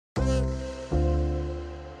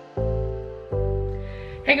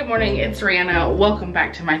Hey, good morning, it's Rhianna. Welcome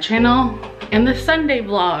back to my channel and the Sunday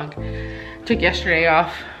vlog. Took yesterday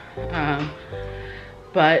off,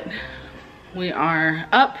 but we are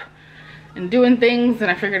up and doing things, and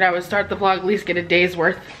I figured I would start the vlog, at least get a day's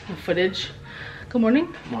worth of footage. Good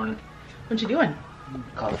morning. Morning. What you doing?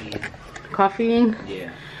 Coffee. Coffeeing?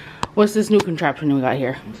 Yeah. What's this new contraption we got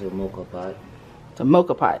here? It's a mocha pot. It's a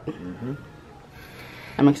mocha pot. Mm-hmm.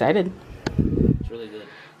 I'm excited. It's really good.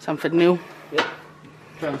 Something new. Yep.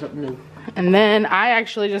 Trying something new. And then I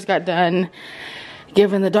actually just got done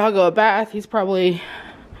giving the doggo a bath. He's probably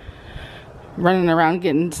running around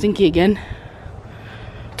getting stinky again.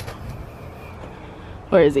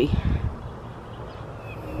 Where is he?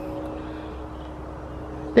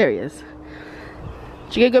 There he is.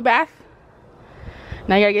 Did you get a good bath?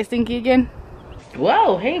 Now you gotta get stinky again?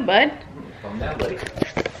 Whoa, hey bud. Calm down, buddy.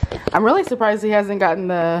 I'm really surprised he hasn't gotten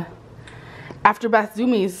the after bath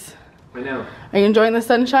zoomies. I know. Are you enjoying the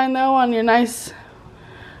sunshine though on your nice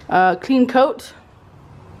clean coat?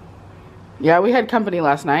 Yeah, we had company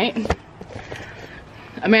last night.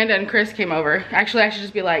 Amanda and Chris came over. Actually, I should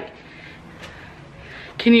just be like,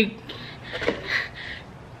 can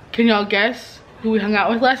y'all guess who we hung out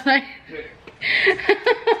with last night?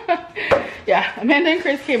 Yeah, Amanda and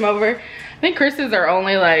Chris came over. I think Chris is our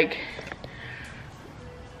only like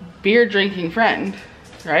beer drinking friend,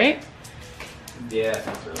 right? Yeah, I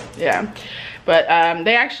think so. Yeah, but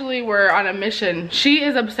they actually were on a mission. She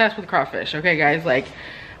is obsessed with crawfish, okay guys, like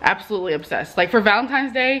absolutely obsessed. Like for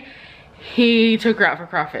Valentine's Day, he took her out for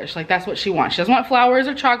crawfish. Like that's what she wants. She doesn't want flowers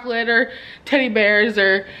or chocolate or teddy bears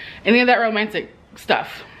or any of that romantic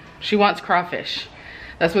stuff. She wants crawfish.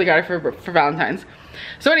 That's what we got her for Valentine's.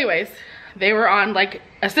 So anyways, they were on like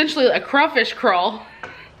essentially a crawfish crawl.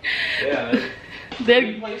 Yeah.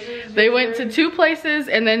 They went to 2 places,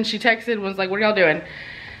 and then she texted and was like, what are y'all doing?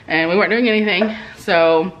 And we weren't doing anything.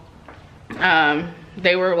 So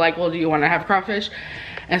they were like, well, do you want to have crawfish?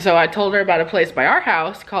 And so I told her about a place by our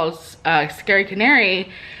house called Scary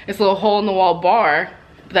Canary. It's a little hole in the wall bar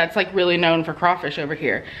that's like really known for crawfish over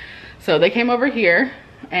here. So they came over here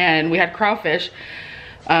and we had crawfish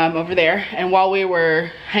over there. And while we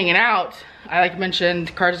were hanging out, I like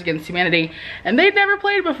mentioned Cards Against Humanity, and they'd never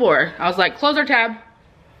played before. I was like, close our tab,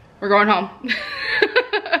 we're going home.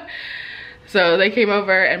 So they came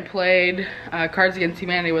over and played Cards Against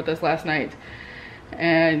Humanity with us last night.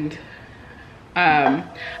 And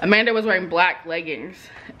Amanda was wearing black leggings,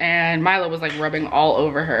 and Milo was like rubbing all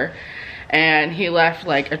over her. And he left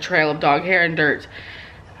like a trail of dog hair and dirt.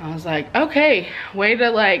 I was like, okay, way to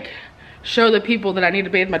like show the people that I need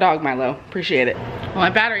to bathe my dog, Milo. Appreciate it. Well,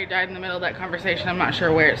 my battery died in the middle of that conversation. I'm not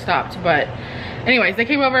sure where it stopped, but anyways, they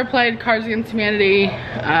came over and played Cards Against Humanity. We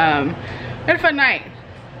had a fun night.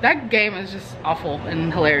 That game is just awful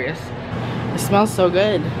and hilarious. It smells so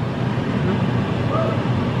good.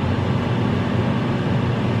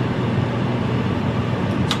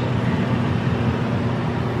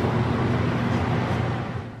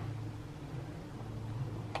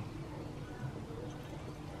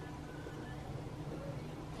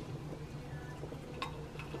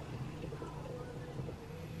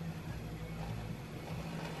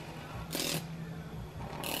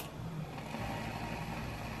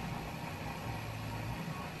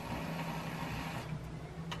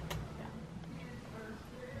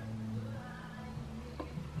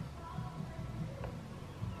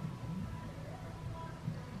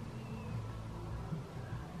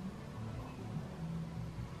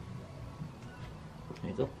 There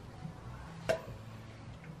you go.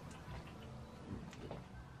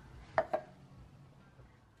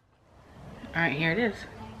 All right, here it is.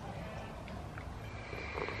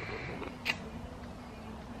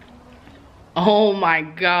 Oh my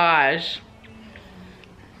gosh.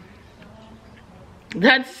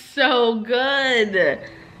 That's so good.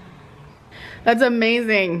 That's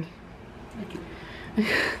amazing.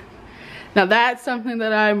 Now that's something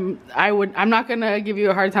that I'm not gonna give you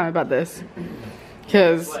a hard time about this.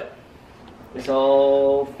 Because this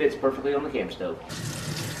all fits perfectly on the camp stove.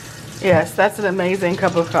 yes, that's an amazing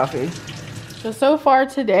cup of coffee. So far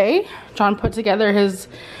today, John put together his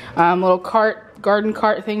little garden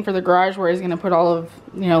cart thing for the garage where he's gonna put all of,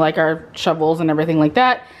 you know, like our shovels and everything like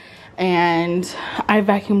that. And I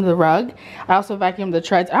vacuumed the rug. I also vacuumed the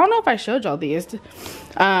treads. I don't know if I showed y'all these.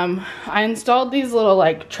 I installed these little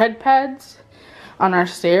like tread pads on our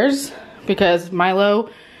stairs because Milo,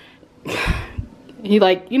 he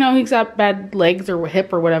like, you know, he's got bad legs or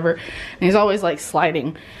hip or whatever, and he's always like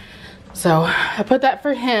sliding. So I put that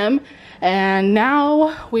for him. And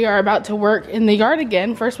now we are about to work in the yard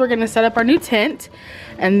again. First, we're gonna set up our new tent.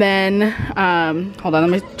 And then, hold on, let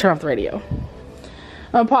me turn off the radio.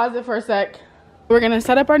 I'm gonna pause it for a sec. We're gonna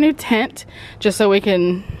set up our new tent just so we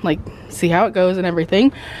can like see how it goes and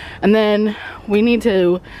everything. And then we need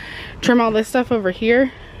to trim all this stuff over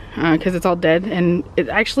here because it's all dead, and it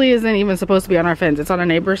actually isn't even supposed to be on our fence. It's on our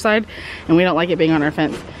neighbor's side and we don't like it being on our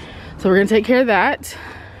fence. So we're gonna take care of that.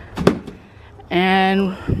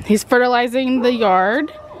 And he's fertilizing the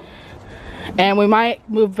yard. And we might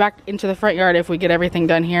move back into the front yard if we get everything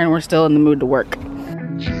done here and we're still in the mood to work.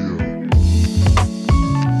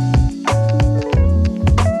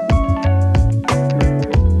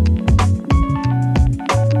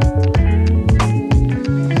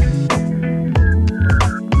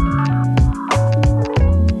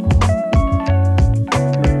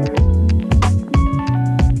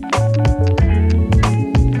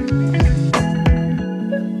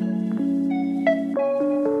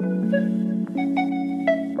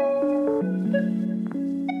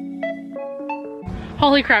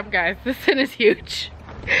 Holy crap, guys, this tent is huge.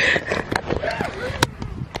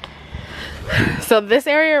 So this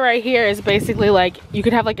area right here is basically like, you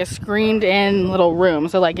could have like a screened in little room.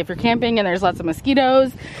 So like if you're camping and there's lots of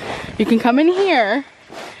mosquitoes, you can come in here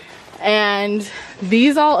and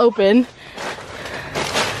these all open.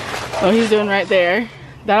 Oh, he's doing right there.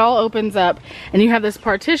 That all opens up and you have this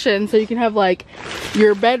partition so you can have like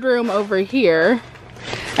your bedroom over here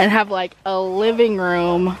and have like a living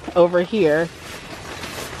room over here.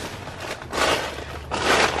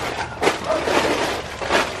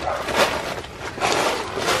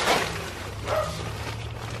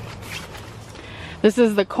 This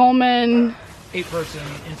is the Coleman 8-person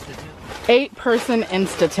Institute. 8-person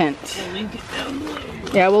Institute. We'll link it down below.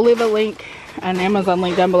 Yeah, we'll leave a link, an Amazon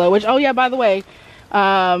link down below. Which, oh yeah, by the way,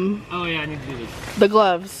 oh yeah, I need to do this. The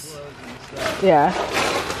gloves. Yeah.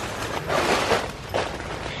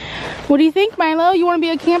 What do you think, Milo? You want to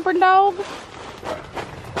be a camper dog?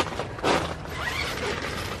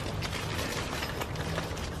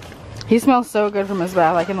 He smells so good from his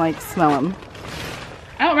bath. I can like smell him.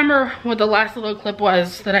 I don't remember what the last little clip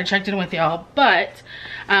was that I checked in with y'all, but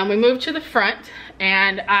we moved to the front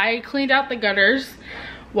and I cleaned out the gutters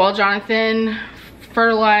while Jonathan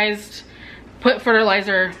put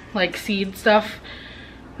fertilizer, like seed stuff.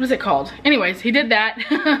 What is it called? Anyways, he did that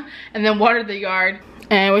and then watered the yard.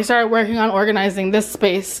 And we started working on organizing this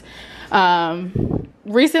space.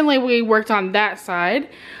 Recently we worked on that side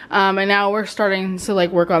and now we're starting to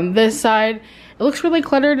like work on this side. It looks really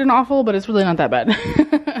cluttered and awful, but it's really not that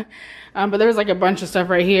bad. But there's like a bunch of stuff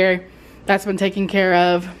right here that's been taken care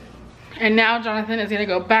of. And now Jonathan is gonna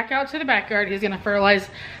go back out to the backyard. He's gonna fertilize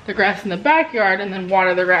the grass in the backyard and then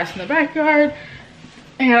water the grass in the backyard.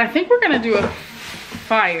 And I think we're gonna do a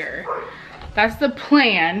fire. That's the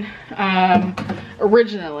plan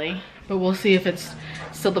originally, but we'll see if it's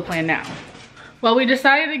still the plan now. Well, we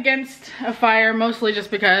decided against a fire mostly just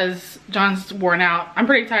because John's worn out. I'm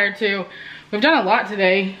pretty tired too. We've done a lot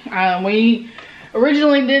today. We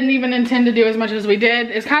originally didn't even intend to do as much as we did.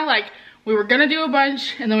 It's kind of like we were gonna do a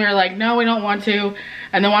bunch and then we were like, no, we don't want to.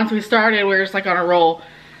 And then once we started, we were just like on a roll.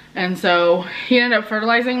 And so he ended up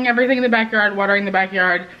fertilizing everything in the backyard, watering the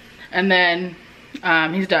backyard, and then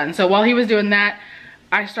he's done. So while he was doing that,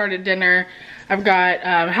 I started dinner. I've got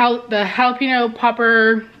the jalapeno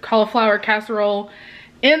popper cauliflower casserole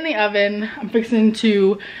in the oven. I'm fixing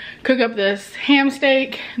to cook up this ham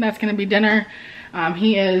steak. That's gonna be dinner.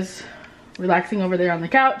 He is relaxing over there on the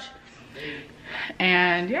couch.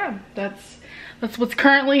 And yeah, that's what's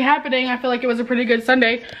currently happening. I feel like it was a pretty good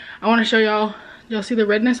Sunday. I wanna show y'all see the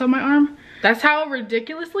redness on my arm? That's how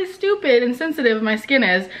ridiculously stupid and sensitive my skin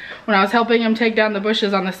is when I was helping him take down the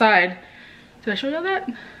bushes on the side. Did I show y'all that?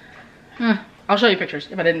 I'll show you pictures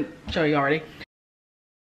if I didn't show you already.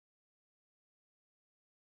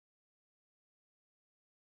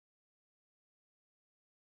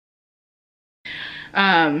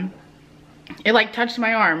 It like touched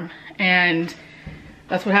my arm and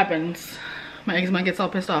that's what happens. My eczema gets all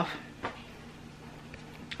pissed off.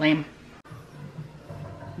 Lame.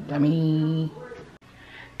 Yummy.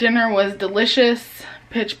 Dinner was delicious.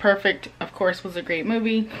 Pitch Perfect, of course, was a great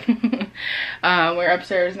movie. We're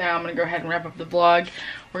upstairs now. I'm gonna go ahead and wrap up the vlog.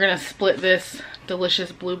 We're gonna split this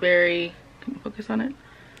delicious blueberry. Can you focus on it?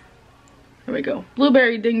 There we go.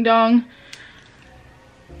 Blueberry ding dong.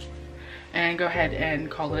 And go ahead and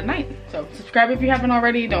call it a night. So subscribe if you haven't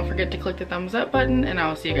already. Don't forget to click the thumbs up button and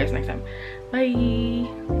I'll see you guys next time.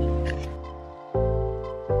 Bye.